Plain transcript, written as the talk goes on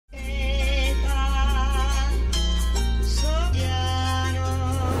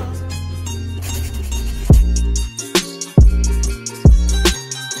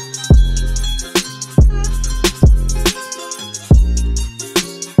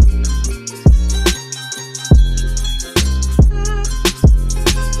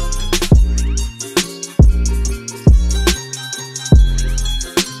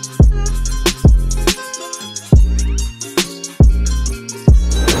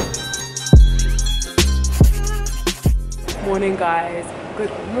Morning guys,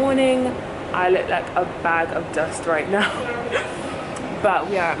 good morning. I look like a bag of dust right now. But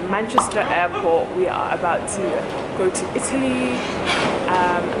we are at Manchester Airport. We are about to go to Italy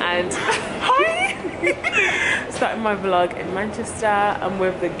and hi! Starting my vlog in Manchester. I'm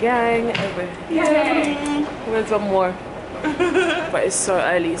with the gang over here. Where's one more? But it's so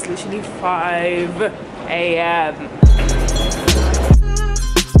early, it's literally 5 a.m.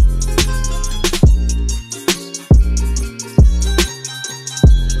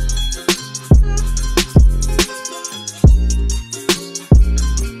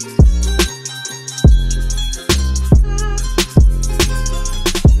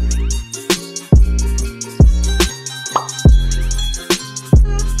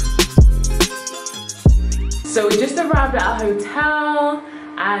 So we just arrived at our hotel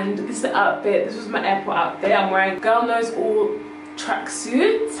and this is the outfit. This was my airport outfit. I'm wearing girl knows all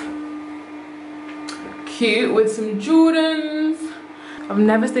tracksuit. Cute with some Jordans. I've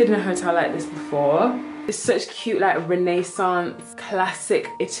never stayed in a hotel like this before. It's such cute like Renaissance classic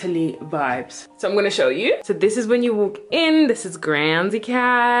Italy vibes. So I'm gonna show you. So this is when you walk in. This is Gratsi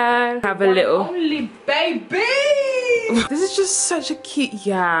cat. Have a little only baby. This is just such a cute,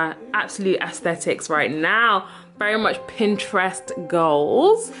 yeah, absolute aesthetics right now. Very much Pinterest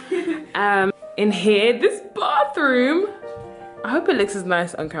goals. In here, this bathroom. I hope it looks as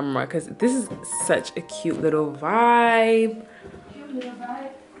nice on camera because this is such a cute little vibe. Cute little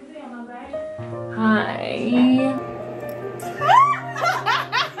vibe. Hi.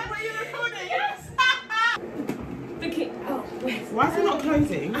 Were you recording? Yes. Why is it not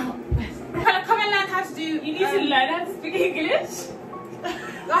closing? Come and learn how to do. You need to learn how to speak English.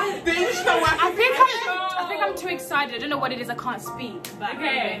 I think I'm too excited. I don't know what it is. I can't speak. But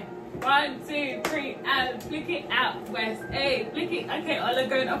okay. 1, 2, 3, and flick it out west. Hey, flick it. Okay, Ola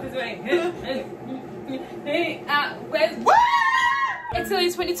going up his way. Hey, out west. Woo! Italy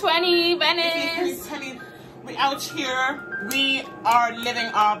 2020, Venice. We out here. We are living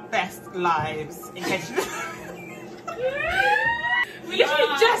our best lives. In case you. We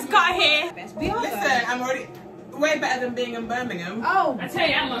literally just got here. Listen, I'm already way better than being in Birmingham. Oh, I tell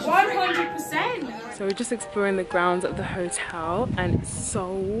you how much. 100%. So we're just exploring the grounds of the hotel and it's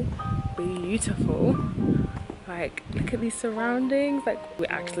so beautiful. Like, look at these surroundings. Like, we're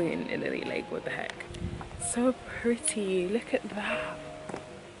actually in Italy. Like, what the heck? So pretty. Look at that.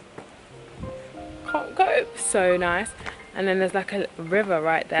 Can't go. So nice. And then there's like a river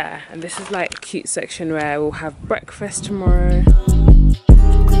right there. And this is like a cute section where we'll have breakfast tomorrow.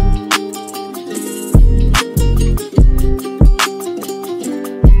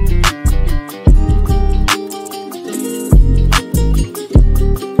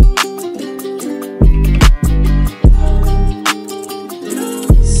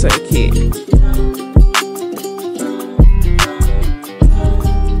 So cute.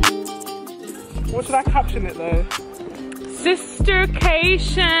 What should I caption it though?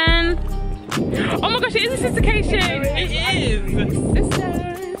 Sistercation. Oh my gosh, it is a sistercation. It is. Sisters.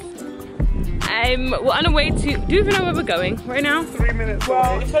 We're on our way to. Do you even know where we're going right now? 3 minutes.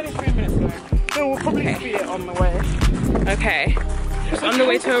 Well, it's only 3 minutes away. So we'll probably see it on the way. Okay. Just on the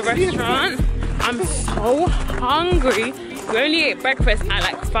way to a restaurant. I'm so hungry. We only ate breakfast at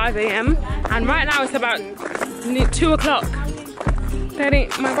like 5 a.m. and right now it's about 2 o'clock. That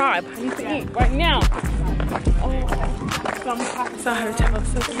ain't my vibe. I need to eat right now. Oh, it's our hotel.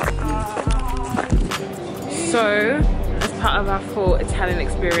 So cute. So, as part of our full Italian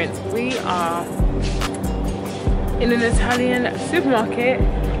experience, we are in an Italian supermarket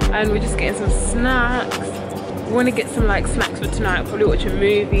and we're just getting some snacks. We want to get some like snacks for tonight, probably watch a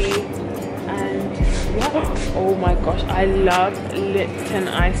movie. And yeah, oh my gosh, I love Lipton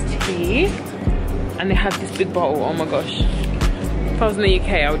iced tea. And they have this big bottle, oh my gosh. If I was in the UK,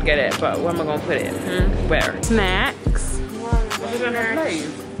 I would get it, but where am I gonna put it? Where? Snacks.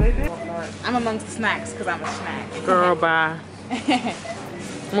 I'm amongst the snacks because I'm a snack. Girl, bye.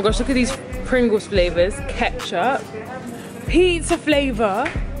 Oh my gosh, look at these Pringles flavors. Ketchup. Pizza flavor.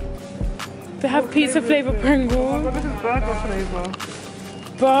 They have pizza flavor Pringles. This is burger flavour.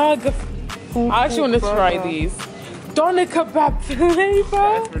 Burger. I actually want to try these. Doner kebab flavor.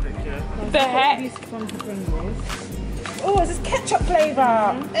 That's ridiculous. The heck? Oh, it's this ketchup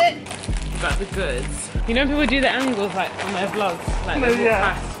flavour. That's the goods. You know people do the angles like on their vlogs? Like No,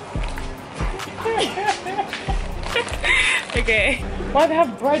 yeah. Okay. Why they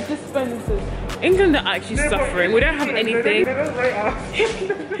have bread dispensers? England are actually suffering. We don't have anything.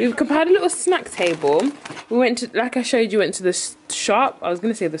 We've had a little snack table. We went to, like I showed you, went to the shop. I was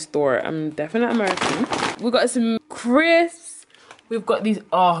gonna say the store. I'm definitely American. We got some crisps. We've got these.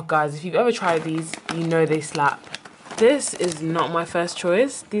 Oh, guys, if you've ever tried these, you know they slap. This is not my first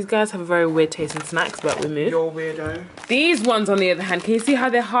choice. These guys have a very weird taste in snacks, but we move. You're weirdo. These ones, on the other hand, can you see how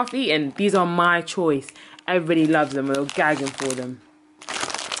they're half eaten? These are my choice. Everybody loves them. We're gagging for them.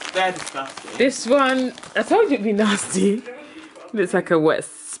 They're disgusting. This one, I told you it'd be nasty. It's like a wet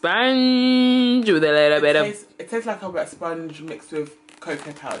sponge with a little bit of... It tastes like a wet sponge mixed with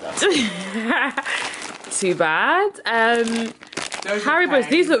cocoa powder. Too bad. Haribo's,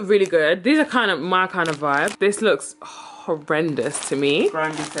 these look really good. These are kind of my kind of vibe. This looks horrendous to me.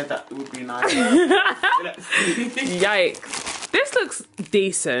 Brandy said that it would be nice. Yikes. This looks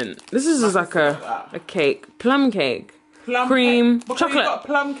decent. This is just like a cake. Plum cake. Plum cream. cake. Chocolate. You got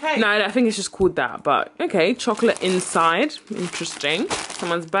plum cake. No, I think it's just called that. But okay, chocolate inside. Interesting.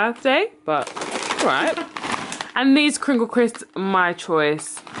 Someone's birthday, but alright. And these crinkle crisps, my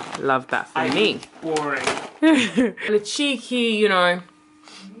choice. Love that for me. Boring. And a cheeky, you know,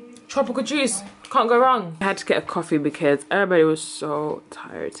 tropical juice. Can't go wrong. I had to get a coffee because everybody was so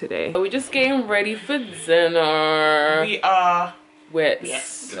tired today. We're just getting ready for dinner. We are. We're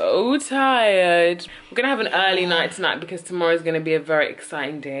so tired. We're gonna have an early night tonight because tomorrow's gonna be a very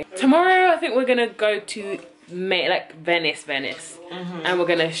exciting day. Tomorrow, I think we're gonna go to Venice. And we're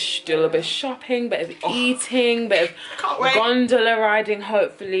gonna do a little bit of shopping, bit of eating, bit of gondola riding,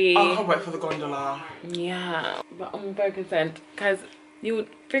 hopefully. I can't wait for the gondola. Yeah, but I'm very concerned because you would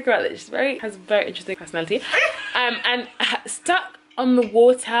figure out that she has a very interesting personality. And stuck on the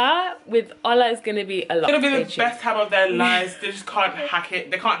water with Ola is gonna be a lot. It's gonna be the best time of their lives. They just can't hack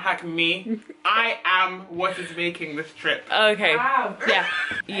it. They can't hack me. I am what is making this trip. Okay. Wow. Yeah.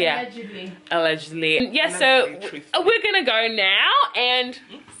 Allegedly. Yeah. Allegedly, so we're gonna go now and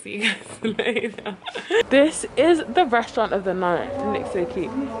see you guys later. This is the restaurant of the night. It looks so cute.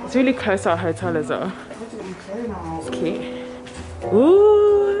 It's really close to our hotel as well. It's cute.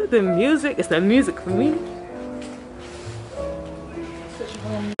 Ooh, the music. It's the music for me.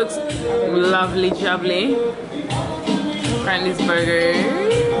 Looks lovely jubbly. Brandy's burger.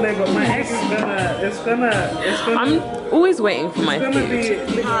 No, but my ex is gonna I'm always waiting for my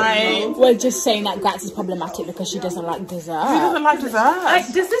food. Hi. We're just saying that Gratz is problematic because she doesn't like dessert. Who doesn't like dessert? Like,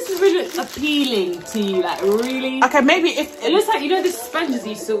 does this really look appealing to you? Like, really? Okay, maybe if It looks like, you know, the sponges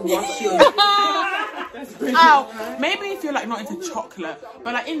you still wash your... Ow, maybe if you're like not into chocolate,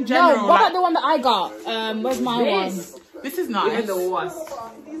 but like in general. No, what about the one that I got? Where's my one? This is nice.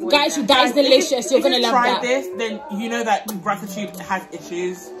 Guys, that is delicious. You're gonna love try that. this, then you know that gratitude has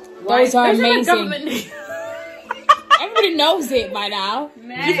issues. Those are Those are amazing. government Everybody knows it by now.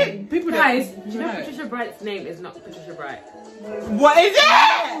 People Guys, don't. do you know Patricia Bright's name is not Patricia Bright? What is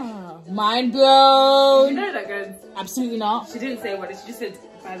it? Mind blown. You know that, girl? Absolutely not. She didn't say what it. She just said,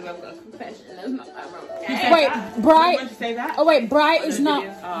 "By the way, I've got a confession." That's not that wrong. Wait, You Bright. want to say that? Oh wait, Bright is not.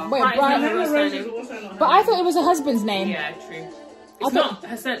 Wait, Bright is not her Bright. real surname. But I thought it was her husband's name. Yeah, true. It's not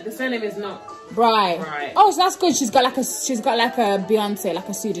her the surname is not Bright. Bright. Oh, so that's good. She's got like a Beyonce, like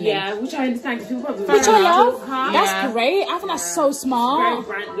a pseudonym. Yeah, which I understand because people probably Which I love. Yeah. That's great. I think that's so smart.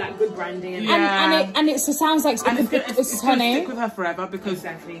 Very like good branding and And it sounds like And it's her gonna name. stick with her forever because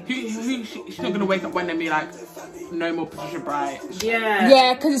Exactly. she's not gonna wake up one day and be like, no more Patricia Bright. yeah.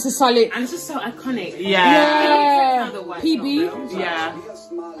 Yeah, because it's a solid. And it's just so iconic. Yeah. Otherwise, PB. Yeah.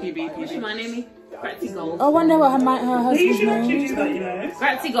 PB. What's my name? Gratsi Gold. I wonder what her husband's you name should is. do that, you know.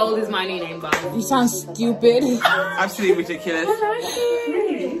 Gratsi Gold is my new name, but You sound stupid. Absolutely ridiculous.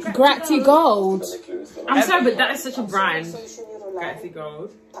 Gratsi Gold. I'm sorry, but that is such a brand. Gratsi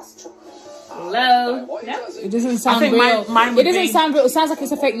Gold. Hello. Yeah. It doesn't sound think real. mine It would doesn't be- sound real. It sounds like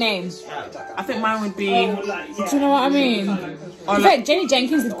it's a fake name. I think mine would be. Do you know what I mean? In fact, Jenny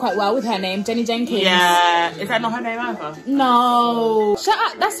Jenkins did quite well with her name. Jenny Jenkins. Yeah. Is that not her name either? No. Shut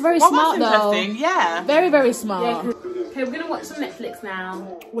up. That's very Well, smart that's though. interesting. Yeah. Very, very smart. Okay, we're gonna watch some Netflix now.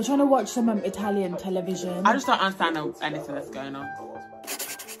 We're trying to watch some Italian television. I just don't understand anything that's going on.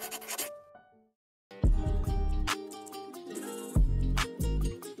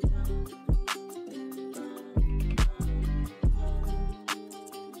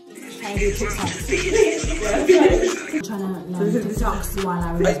 I'm trying to detox while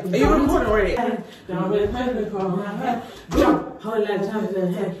I was Are you recording already?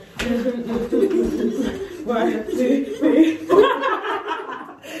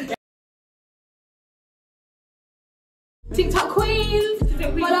 TikTok queens.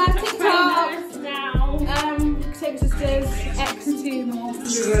 Follow our TikTok. Same sisters. X and 2 more.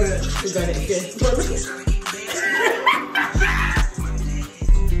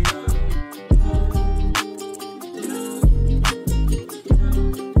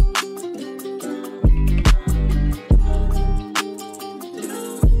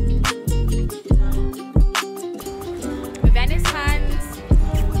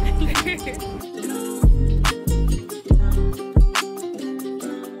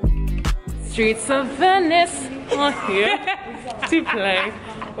 streets of Venice. Oh, yeah. To play.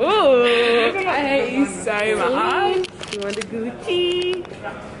 Ooh, I hate you so much. You want the Gucci?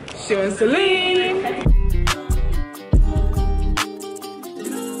 She wants Celine.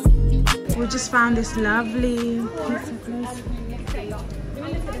 We just found this lovely pizza place.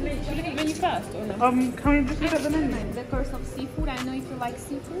 Menu first or no? Can we just look at the menu? The course of seafood. I don't know if you like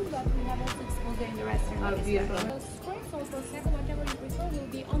seafood, but we have also exposure in the restaurant. Oh, beautiful. So spring, so prosecco, whatever you prefer, will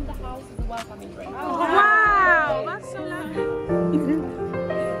be on the house as a welcoming drink. Oh, wow, that's so lovely.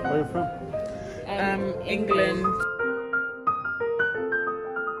 Where are you from? England.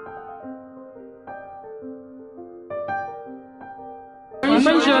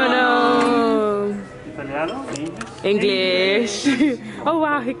 Buongiorno. Italiano? English. Oh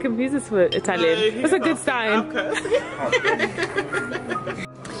wow, he confuses for Italian. That's a good sign.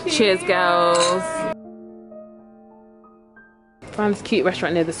 Cheers, girls. Found this cute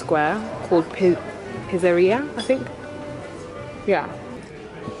restaurant near the square called Pizzeria, I think. Yeah.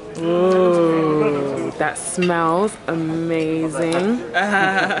 Ooh, that smells amazing.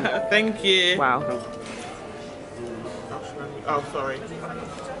 Thank you. Wow. Oh, sorry.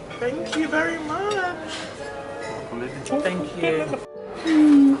 Thank you very much. Thank you.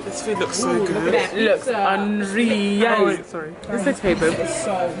 This food looks so good. It looks unreal. Oh, wait, sorry. This looks paper.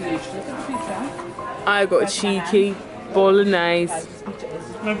 I got cheeky bolognese.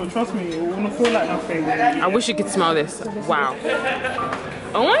 No, but trust me, you wanna feel like nothing. I wish you could smell this. Wow.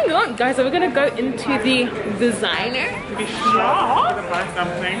 Oh my god, guys, so we're gonna go into the designer.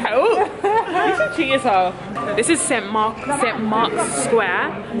 Oh, you should treat yourself. This is St. Mark's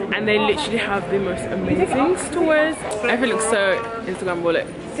Square, and they literally have the most amazing stores. Everything looks so Instagram bullet.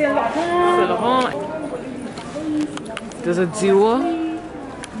 There's a Dior.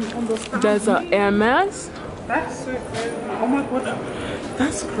 There's a Hermes. That's so crazy. Oh my god,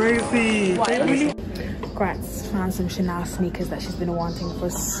 that's crazy. Gratsi found some Chanel sneakers that she's been wanting for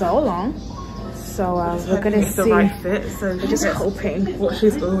so long. So we're gonna see. The right fit, so We're just hoping. what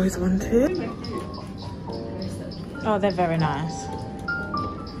she's always wanted. Oh, they're very nice.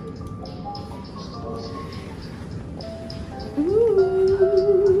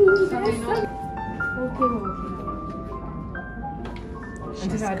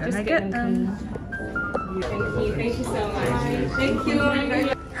 Just gonna get them. Thank you so much. Thank you.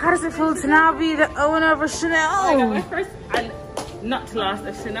 How does it feel to now be the owner of a Chanel? First, and not to last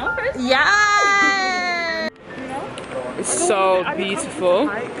a Chanel first. Yeah. It's so beautiful.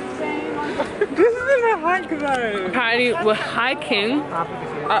 This isn't a hike though. Apparently, we're hiking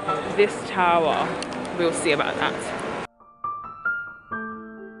up this tower. We'll see about that.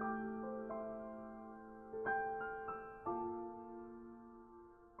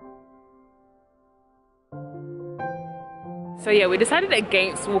 So yeah, we decided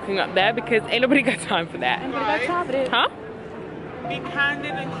against walking up there because ain't nobody got time for that. Huh? Be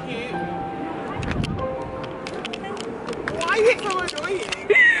candid and cute. Why is it so annoying?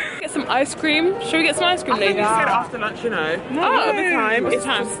 Get some ice cream. Should we get some ice cream, I think ladies? you said after lunch, you know. Oh, the time. What's It's the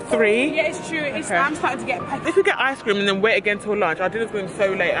time? 3. Yeah, it's true. It's, Okay. I'm starting to get packed. If we get ice cream and then wait again till lunch, our dinner's going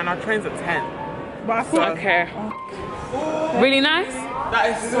so late and our train's at 10. But I thought, Okay. Really nice? That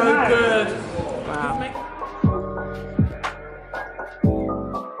is so good. Wow.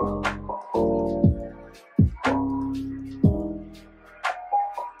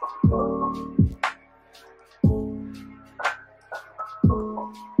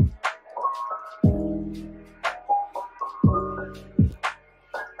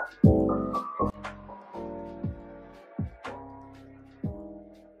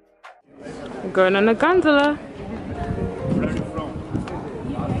 Going on a gondola.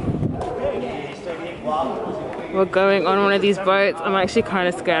 We're going on one of these boats. I'm actually kind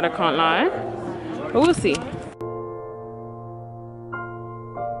of scared, I can't lie. But we'll see.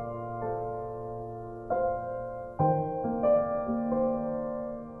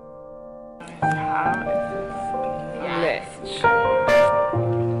 Yes.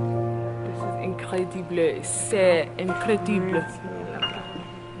 This is incredible. C'est incredible.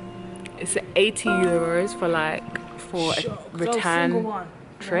 It's 80 euros for a return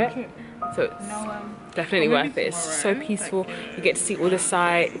trip. So it's definitely worth it. It's so peaceful. You get to see all the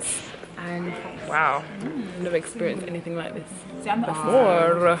sights, and wow, I've never experienced anything like this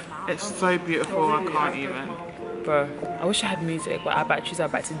before. It's so beautiful, I can't even. Bro, I wish I had music, but our batteries are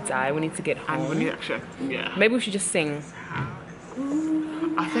about to die. We need to get And home. when you actually, yeah. Maybe we should just sing.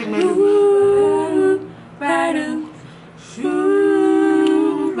 I think maybe.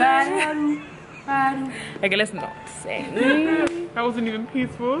 Okay, let's not sing. That wasn't even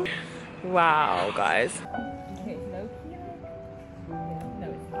peaceful. Wow, guys.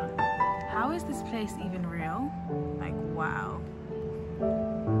 How is place even real? Like, wow.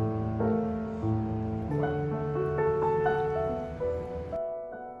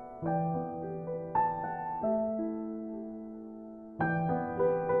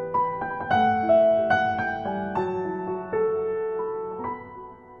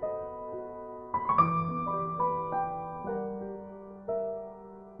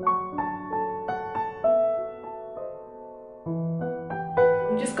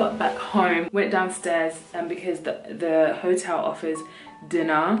 Just got back home, went downstairs because the hotel offers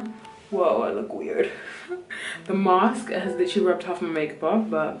dinner. Whoa, I look weird. The mask has literally rubbed half my makeup off,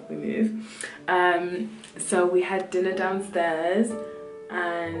 but we move. So we had dinner downstairs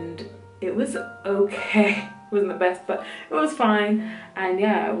and it was okay. It wasn't the best, but it was fine. And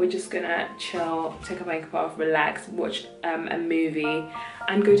yeah, we're just gonna chill, take our makeup off, relax, watch a movie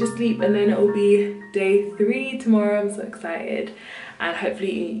and go to sleep, and then it'll be day 3 tomorrow. I'm so excited, and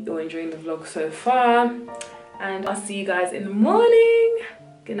hopefully you're enjoying the vlog so far, and I'll see you guys in the morning.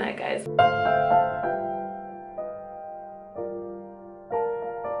 Good night, guys.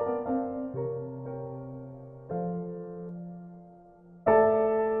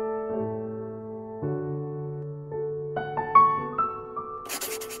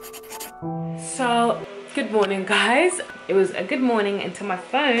 So, good morning, guys. It was a good morning until my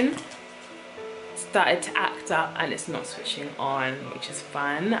phone started to act up and it's not switching on, which is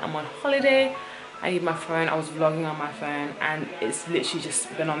fun. I'm on holiday. I need my phone. I was vlogging on my phone and it's literally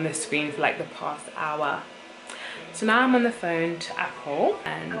just been on this screen for like the past hour. So now I'm on the phone to Apple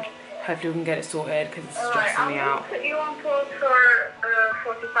and hopefully we can get it sorted because it's stressing me out. I'll put you on pause for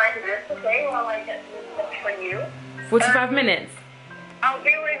 45 minutes, okay, while I get some stuff for you. 45 minutes? I'll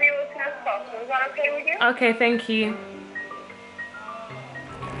be with you as soon as possible. Is that okay with you? Okay, thank you.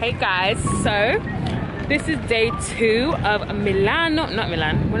 Hey guys, so this is day 2 of Milan. Not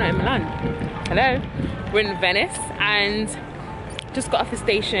Milan, we're not in Milan. Hello, we're in Venice and just got off the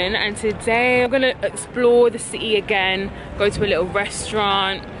station, and today I'm gonna explore the city again, go to a little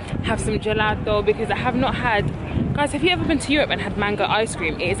restaurant, have some gelato because I have not had, guys, have you ever been to Europe and had mango ice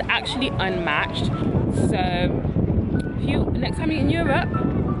cream? It is actually unmatched. So next time you're in Europe,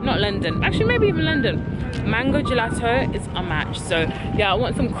 not London, actually maybe even London, mango gelato is unmatched. So yeah, I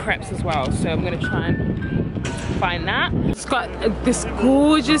want some crepes as well, so I'm gonna try and find that. It's got this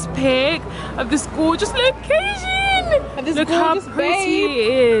gorgeous pic of this gorgeous location. Look how pretty it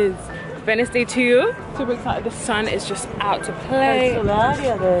is. Venice day 2. Super excited. The sun is just out to play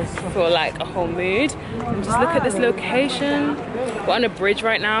for like a whole mood. And just look at this location. We're on a bridge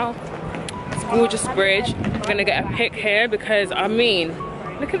right now. It's a gorgeous bridge. We're gonna get a pic here because I mean,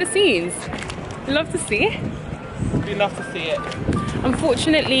 look at the scenes. Love to see it. We love to see it.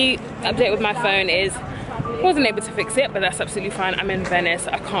 Unfortunately, update with my phone is wasn't able to fix it, but that's absolutely fine. I'm in Venice.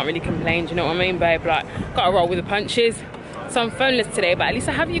 I can't really complain. Do you know what I mean, babe? Like, gotta roll with the punches. So I'm phoneless today, but at least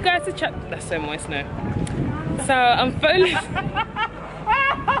I have you guys to chat. That's so moist, no. So I'm phoneless.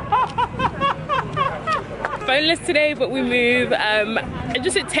 Phoneless today, but we move. I'm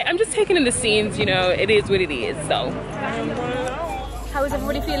just taking in the scenes, you know, it is what it is. So How is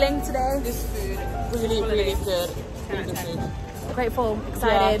everybody feeling today? This food, really, really good. Really good food. Grateful,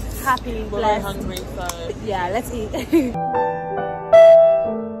 excited, happy, We're blessed. very hungry, so Yeah, let's eat.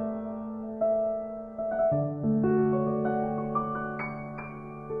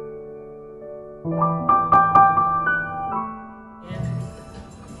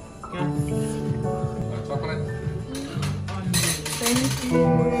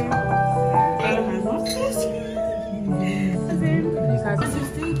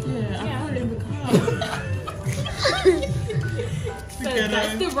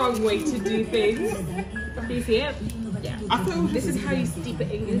 that's the wrong way to do things. Do you see it? Yeah. This is how you steep an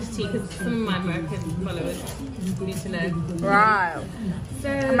English tea, because some of my American followers need to know. Right. So,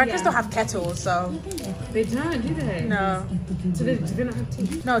 Americans don't have kettles, so. They don't, do they? No. So do they not have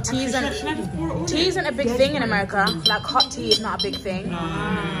tea? No, tea isn't a big thing in America. Like hot tea is not a big thing.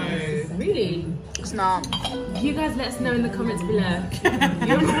 Really? It's not. You guys let us know in the comments below.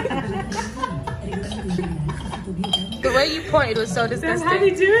 The way you pointed was so disgusting. That's how they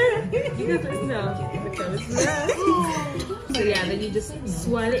do it? You guys let us know in the comments below. So yeah, then you just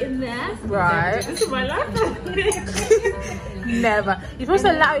swirl it in there. Right. This is my life. Never. You're supposed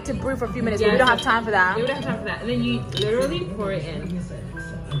to allow it to brew for a few minutes, but we don't have time for that. You don't have time for that. And then you literally pour it in.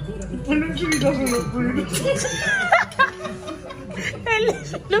 it literally doesn't look rude.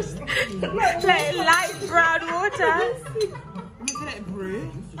 It looks like light brown water. Let it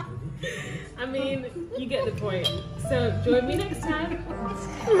brew. I mean, you get the point. So join me next time.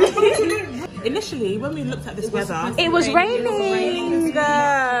 Initially, when we looked at this weather, It was raining.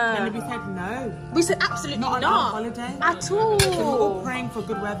 and then we said no. We said absolutely Not not. on our holiday. At all. So we're all praying for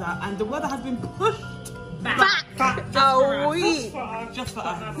good weather, and the weather has been pushed Back. A week. just for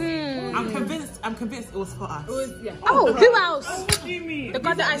us. I'm convinced it was for us. Oh, who else? What do you mean? The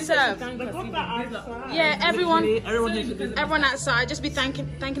God that I serve. The God that I serve. Yeah, everyone Everyone outside, just be thanking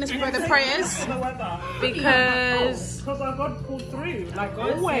us for the prayers. The weather. Because Because our God pulled through, like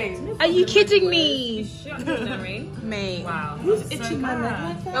always. are you kidding me? Me. Wow. Who's itching my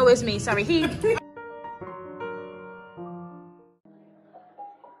leg? Oh, it's me. Sorry. He.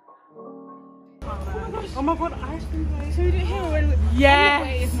 Oh my God, ice cream place. So we didn't hear when Yeah.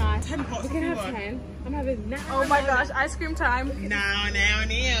 it's nice. 10 pots We of can have water. 10. I'm having now. Oh my gosh, ice cream time. Now.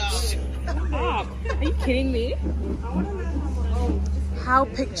 Stop. Are you kidding me? How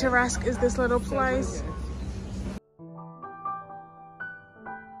picturesque is this little place?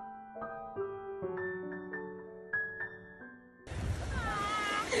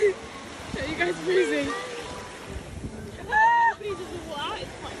 Are you guys freezing?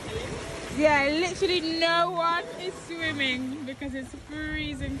 Yeah, literally no one is swimming because it's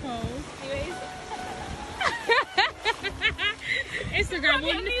freezing cold. Instagram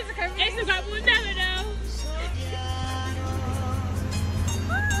will never know.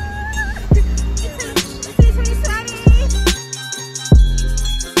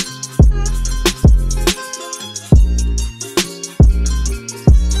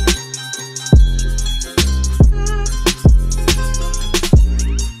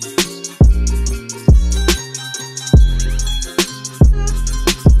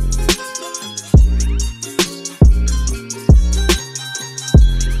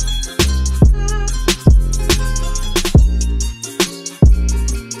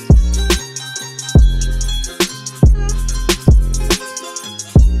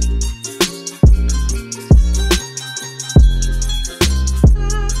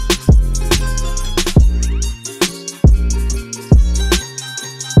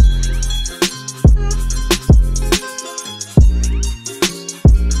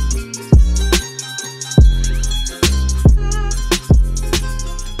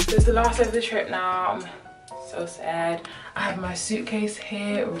 It's the last day of the trip now. I'm so sad. I have my suitcase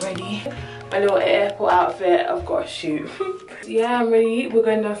here ready. My little airport outfit. I've got a shoot. Yeah, I'm ready. We're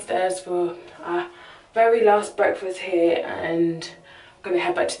going downstairs for our very last breakfast here, and I'm gonna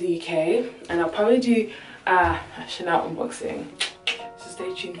head back to the UK. And I'll probably do a Chanel unboxing. So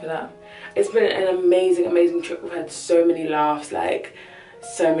stay tuned for that. It's been an amazing trip. We've had so many laughs, like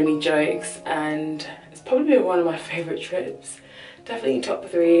so many jokes, and it's probably been one of my favorite trips. Definitely top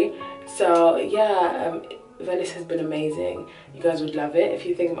 3. So yeah, Venice has been amazing. You guys would love it. If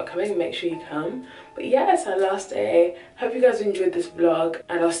you think about coming, make sure you come. But yeah, it's our last day. Hope you guys enjoyed this vlog,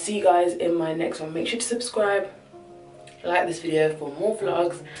 and I'll see you guys in my next one. Make sure to subscribe, like this video for more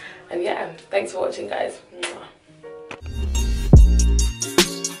vlogs, and yeah, thanks for watching, guys. Mwah.